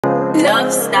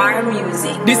Love Star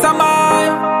Music. This is my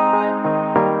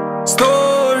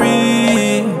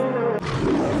story.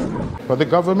 For the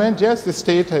government, yes, the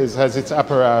state has its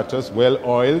apparatus well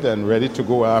oiled and ready to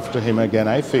go after him again,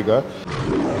 I figure.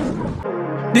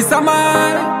 This is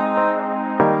my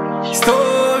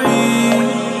story.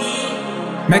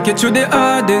 Make it through the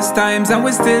hardest times and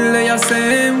we still lay the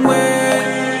same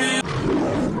way.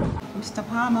 Mr.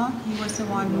 Palmer, he was the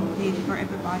one who paid for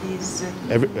everybody's...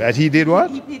 He did what?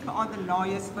 He paid for all the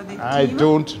lawyers for the I team.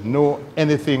 don't know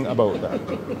anything about that.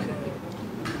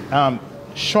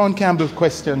 Shawn Campbell,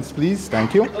 questions, please.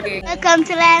 Thank you. Okay. Welcome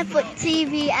to Lionfoot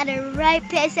TV at the right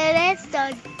place, so let's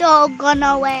don't go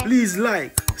nowhere. Please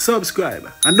like,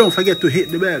 subscribe, and don't forget to hit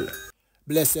the bell.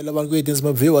 Bless you, love and greetings,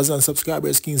 my viewers and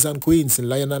subscribers, kings and queens,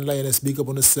 Lion and Lioness, big up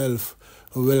on yourself.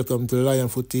 Welcome to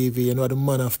Lionfoot TV, you know the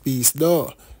man of peace,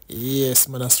 though. Yes,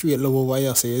 man, a straight love over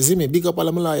here, so you see me, big up all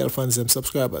of my loyal fans and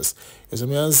subscribers. You see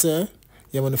me and say,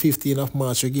 yeah, on the 15th of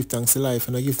March, we give thanks to life,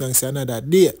 and I give thanks to another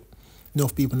day.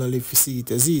 Enough people don't live to see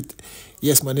it as it.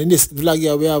 Yes, man, in this vlog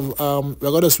here, we have, we're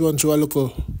going to just run through a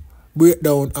local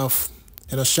breakdown of,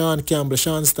 Shawn Campbell,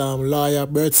 Shawn Storm, lawyer,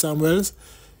 Bert Samuel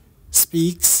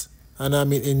speaks, and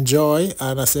enjoy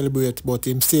and I celebrate, but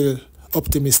him still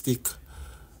optimistic.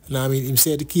 And him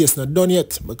say the case not done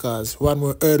yet because one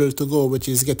more hurdle to go, which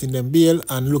is getting them bail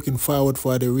and looking forward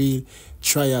for the real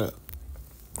trial.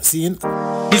 Seeing?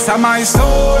 This is my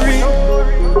story.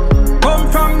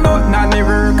 Come from nothing and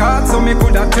never got, so me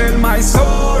coulda tell my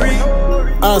story.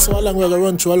 Also, along we're gonna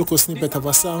run through a little snippet of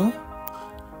a song.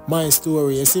 My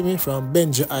Story, you see me, from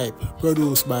Benji Hype,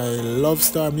 produced by Love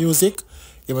Star Music.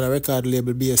 Even a record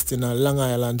label based in Long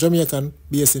Island, Jamaican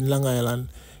based in Long Island.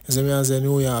 You see me as in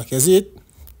New York, you see it?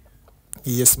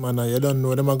 Yes, man, you don't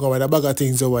know them are going with a bag of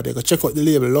things over there. Go check out the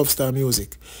label, Love Star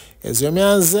Music. You see me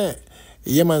as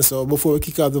yeah, man, so before we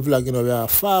kick off the vlog, we are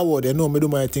forward. You know me do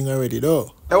my thing already,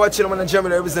 though. I watch them on the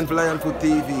German represent for Lionfoot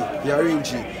TV. You're real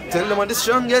G. Tell them on the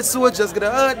strongest soldiers get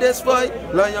the hardest fight.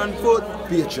 Lionfoot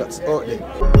Patriots out there.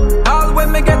 All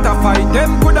when me get a fight,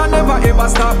 them coulda never ever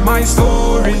stop my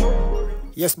story.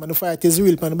 Yes, man, the fight is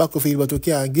real on the battlefield, but we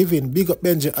can't give in. Big up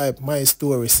Benji Hype, My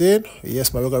Story, saying,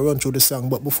 yes, man, we're going to run through the song,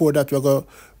 but before that, we're going to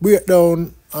break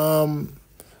down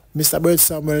Mr. Bert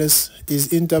Samuel's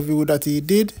his interview that he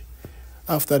did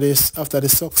after the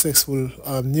successful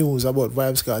news about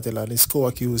Vybz Kartel and his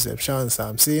co-accused, Shawn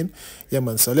Storm, saying, yeah,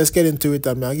 man, so let's get into it,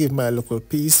 and I'll give my local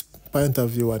piece, point of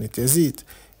view on it, is it?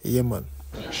 Yeah, man.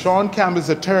 Shawn Campbell's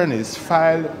attorneys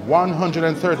filed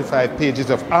 135 pages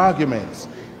of arguments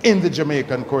in the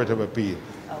Jamaican Court of Appeal,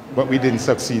 but we didn't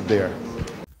succeed there.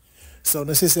 So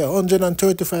this is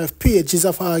 135 pages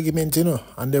of argument,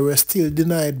 and they were still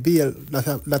denied bail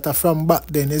that are from back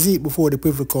then, is it, before the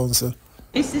Privy Council?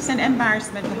 Is this an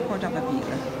embarrassment for the Court of Appeal?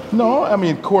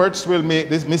 No, courts will make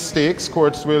these mistakes.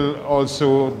 Courts will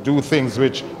also do things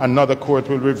which another court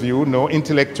will review. No,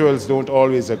 intellectuals don't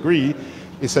always agree.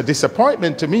 It's a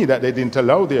disappointment to me that they didn't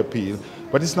allow the appeal,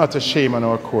 but it's not a shame on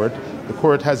our court. The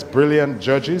court has brilliant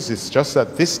judges. It's just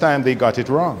that this time they got it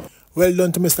wrong. Well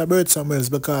done to Mr. Bert Samuels,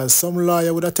 because some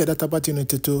lawyer would have taken that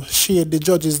opportunity to shade the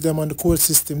judges them on the court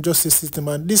system, justice system,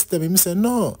 and this time he said,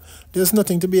 no, there's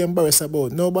nothing to be embarrassed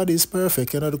about. Nobody is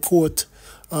perfect. The court,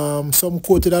 some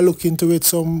court did look into it,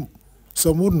 some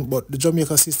wouldn't, but the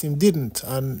Jamaica system didn't.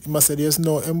 And he must say there's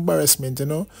no embarrassment,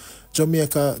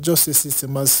 Jamaica justice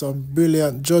system has some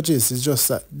brilliant judges. It's just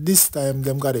that this time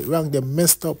them got it wrong. They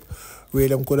messed up where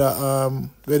them could have,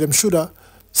 where them should have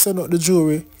sent out the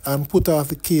jury and put off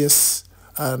the case,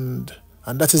 and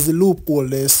that is the loophole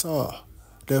they saw.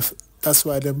 That's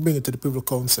why they bring it to the Privy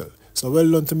Council. So well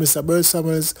done to Mr. Bert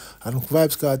Samuels and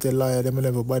Vybz Kartel lawyer, them and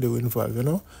everybody who involved,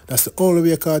 That's the only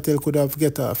way Kartel could have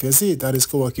get off, you see, that is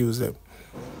co-accuse them.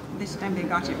 This time they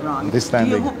got it wrong. This time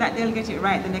Do you hope that they'll get it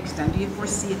right the next time? Do you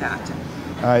foresee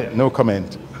that? No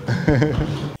comment.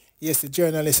 Yes, the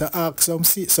journalist asked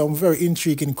some very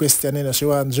intriguing question, She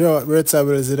wants Bert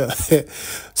Samuels,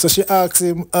 So she asked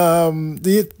him,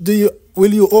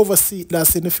 will you oversee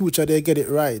that in the future they get it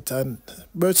right? And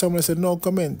Bert Samuel said, no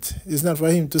comment. It's not for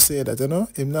him to say that,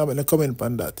 Him not make a comment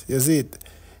on that. You see it?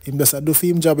 Him just do for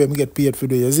him job, him get paid for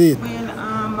do, you see it?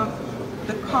 Well,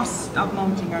 the cost of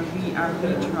mounting a retrial,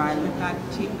 would that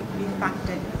be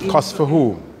factored in? Cost for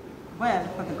who? Well,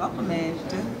 for the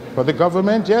government. For the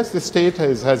government, yes, the state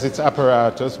has its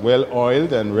apparatus well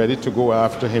oiled and ready to go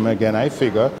after him again, I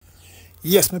figure.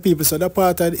 Yes, my people, so that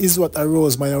part is what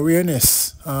arose my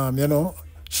awareness.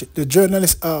 The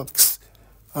journalist asks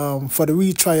for the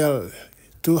retrial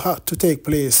to take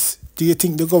place. Do you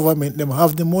think the government them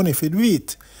have the money for do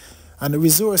it and the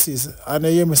resources? And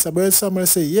I hear Mr. Bert Samuel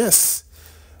say yes.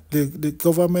 the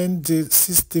government, the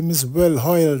system is well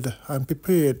oiled and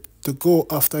prepared to go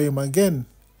after him again.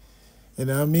 You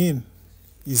know what I mean?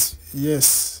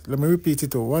 Yes, let me repeat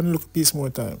it one piece more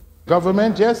time.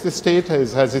 Government, yes, the state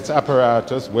has its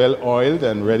apparatus well oiled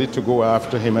and ready to go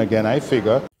after him again, I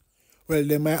figure. Well,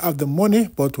 they might have the money,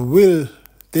 but will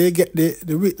they get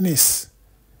the witness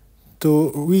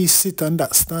to re-sit on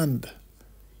that stand?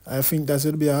 I think that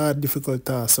would be a hard, difficult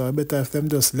task, so I better if them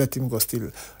just let him go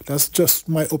still. That's just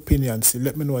my opinion, so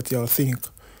let me know what y'all think.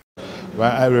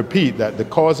 Well, I repeat that the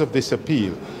cause of this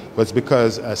appeal was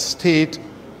because a state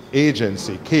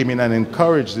agency came in and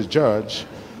encouraged the judge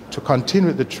to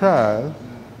continue the trial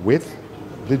with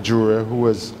the juror who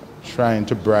was trying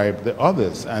to bribe the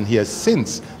others, and he has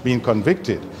since been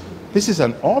convicted. This is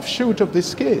an offshoot of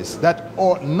this case that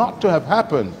ought not to have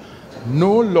happened.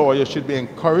 No lawyer should be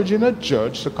encouraging a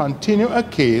judge to continue a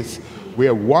case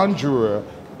where one juror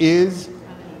is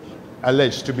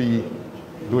alleged to be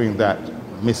doing that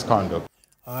misconduct.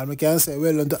 I can say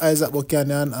well done to Isaac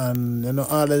Buchanan and you know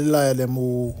all the liars them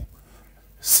who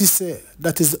Stsr,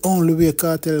 that is the only way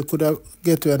Kartel could have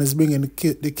get to and is bringing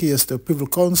the case to Privy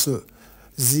Council.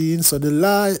 Zine, so the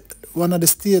law, one of the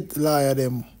state lawyer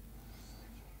them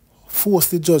force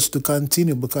the judge to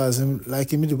continue because him,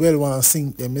 like him well want to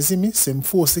sink them, you see me? So him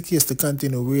force the case to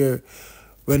continue where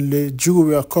when the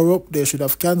jury are corrupt they should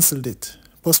have cancelled it,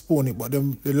 postpone it, but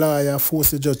them, the lawyer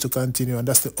forced the judge to continue and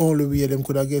that's the only way them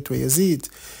could have get where you see it.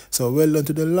 So well done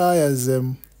to the lawyers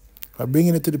for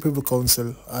bringing it to the Privy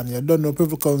Council, and you don't know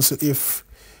Privy Council if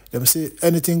them say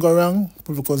anything go wrong,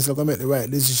 Privy Council can make the right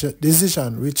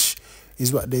decision, which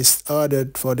is what they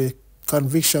ordered for the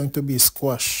conviction to be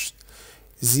squashed.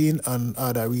 Zine and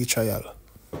other retrial.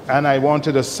 And I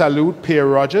wanted to salute Pierre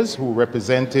Rogers, who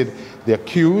represented the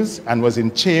accused and was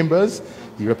in chambers.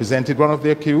 He represented one of the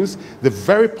accused. The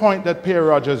very point that Pierre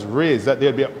Rogers raised, that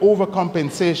there'll be an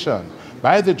overcompensation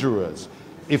by the jurors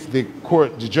if the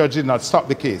judge did not stop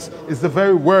the case, is the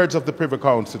very words of the Privy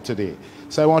Council today.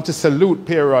 So I want to salute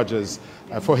Pierre Rogers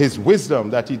for his wisdom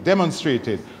that he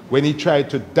demonstrated when he tried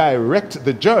to direct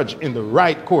the judge in the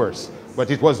right course,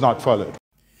 but it was not followed.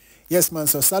 Yes, man,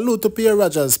 so salute to Pierre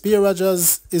Rogers. Pierre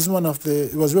Rogers is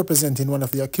was representing one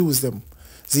of the accused them.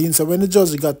 Zine, so when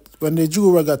the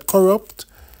juror got corrupt,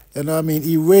 you know what I mean,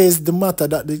 he raised the matter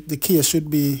that the case should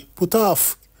be put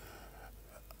off.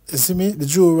 You see me? The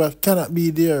juror cannot be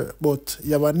there, but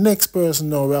you have a next person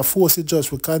now where force the judge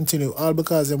to continue, all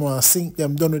because they want to sink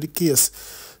them done with the case.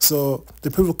 So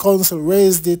the Privy Council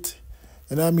raised it.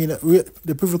 You know what I mean?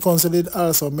 The Privy Council did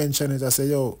also mention it. I said,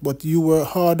 yo, but you were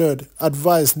ordered,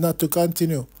 advised not to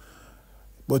continue,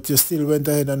 but you still went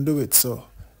ahead and do it. So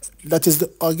that is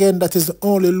the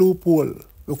only loophole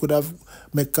we could have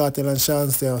made Kartel and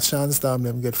Shawn Storm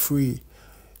them get free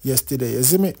yesterday. You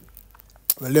see me?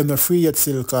 Well, they're not free yet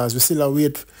still because we still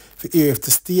wait for hear if the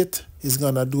state is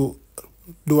gonna do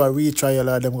a retrial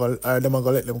or them gonna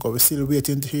let them go. We're still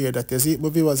waiting to hear that. You see, my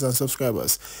viewers and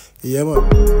subscribers. Yeah, man.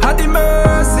 Had the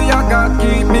mercy of God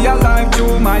keep me alive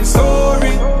through my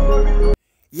story.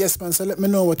 Yes, man, so let me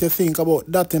know what you think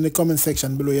about that in the comment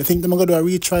section below. You think they're gonna do a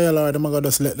retrial or they're gonna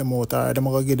just let them out or they're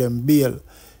gonna give them bail?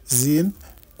 Zine,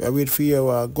 we wait for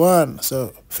you go on.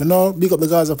 So for now, big up the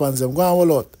Gaza fans them, go on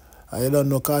all out. And you don't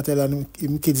know Kartel and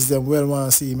him kids them well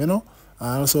want to see him, you know?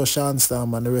 And also Shawn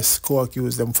Storm and the rest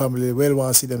co-accused them family well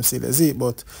want to see them still, is it?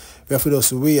 But we have to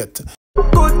just wait.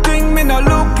 Good thing me no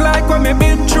look like when me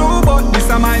been through, but this is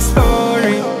my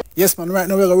story. Yes, man, right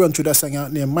now we're going to run through that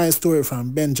song named My Story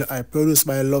from Benji Hype, produced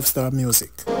by Stsr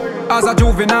Music. As a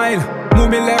juvenile,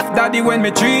 mommy left daddy when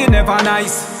me tree never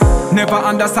nice. Never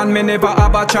understand me, never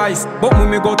have a choice. But when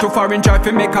me go to foreign try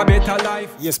to make a better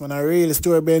life. Yes, man, a real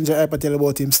story Benji Hype tell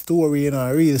about him story, you know,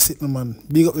 a real sitting man.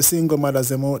 Big up the single mothers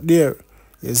them out there.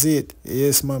 You see it?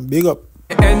 Yes, man, big up.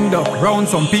 End up round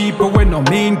some people when no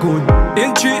mean good.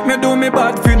 He'll treat me, do me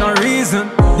bad for no reason.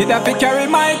 Did I fi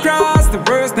carry my cross? The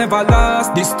verse never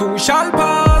lost. This too shall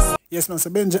pass. Yes, man, so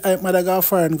Benji Hype mother got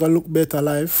fired and got look better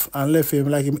life and left him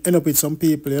like him end up with some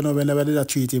people, you know, whenever they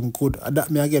treat him good.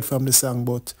 That me I get from the song,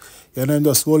 but you know,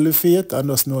 just hold the faith and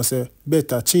just know say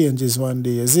better changes one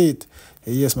day, is it?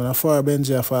 Yes, man, I far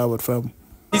Benji forward from.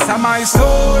 This is my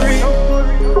story.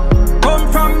 Come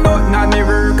from nothing and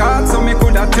never got, so me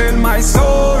coulda tell my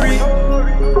story.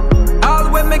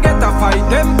 All when me get a fight,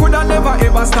 them coulda never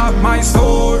ever stop my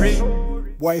story.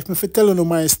 Boy, if me fi tell you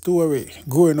my story,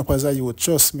 growing up as a youth,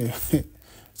 trust me.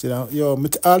 You know, yo,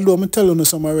 although me tell you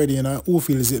some already, you know, who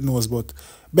feels it knows, but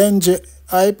Benji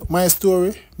Hype, my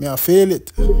story, me I fail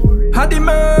it. Had the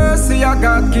mercy of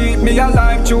God keep me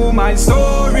alive through my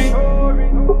story.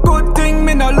 Good thing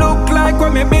me no look like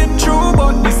what me been through,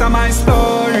 but this is my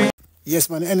story. Yes,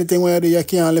 man, anything where you do, you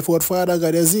can't live out Father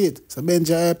God, you see it. So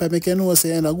Benji Hype, I make you know,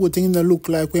 say, a good thing no look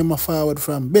like where my forward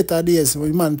from. Better days,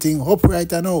 when man think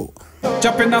upright and now.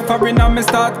 Jumping off arena, me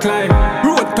start climb.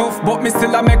 Road tough, but me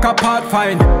still a make a part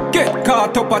fine. Get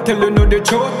caught up, I tell you know the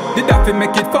truth. Did I fi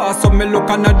make it fast, so me look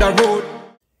another road.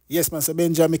 Yes, man, so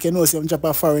Benji make you know, say, I'm jumping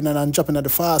a foreign and I'm jumping at the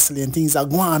fast lane. Things are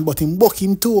going, but him buck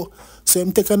him too. So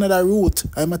him take another route.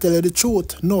 I'ma tell you the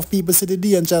truth. Enough people see the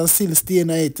danger and still stay in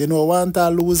it. You know, want to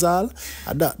lose all.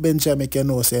 And that Benji make you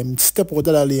know, say, him step out of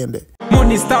the lane there.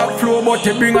 Money start flow, but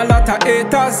it bring a lot of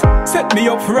haters. Set me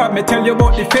up for rap, me tell you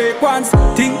about the fake ones.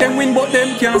 Think them win, but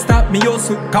them can't stop me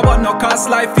also. Cause what no cost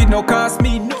life, it no cost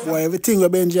me no. For everything where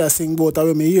Benji sing about,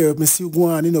 when me hear, me see go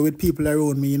on, you know, with people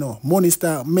around me, you know. Money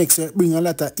start makes it bring a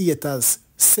lot of haters.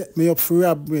 Set me up for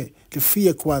rap me, the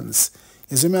fake ones.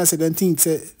 You see me, I say, them think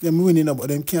say, them winning, but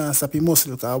them can't stop your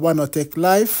muscle. Cause one not take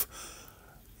life,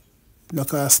 no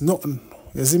cost nothing.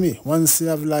 You see me? Once you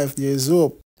have life, there is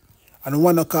hope. And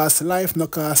one no cost life, no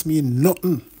cost me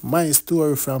nothing. My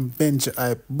story from Benji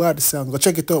Hype. Bad song. Go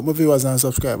check it out, my viewers and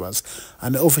subscribers.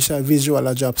 And the official visual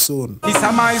will drop soon. This is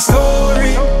my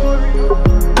story.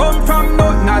 Come from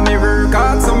nothing and never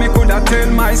got, so me coulda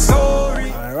tell my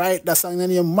story. Alright, that song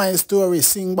named My Story,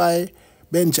 sing by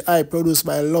Benji Hype, produced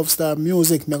by Stsr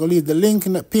Music. I'm going to leave the link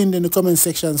pinned in the comment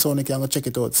section so you can go check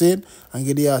it out, see? And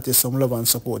give the artist some love and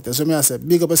support. So I say,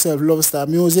 big up yourself, Stsr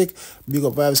Music, big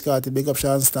up Vybz Kartel, big up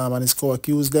Shawn Storm and his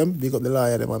co-accused them, big up the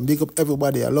lawyer them, and big up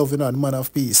everybody. I love you, know, the man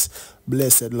of peace.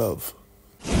 Blessed love.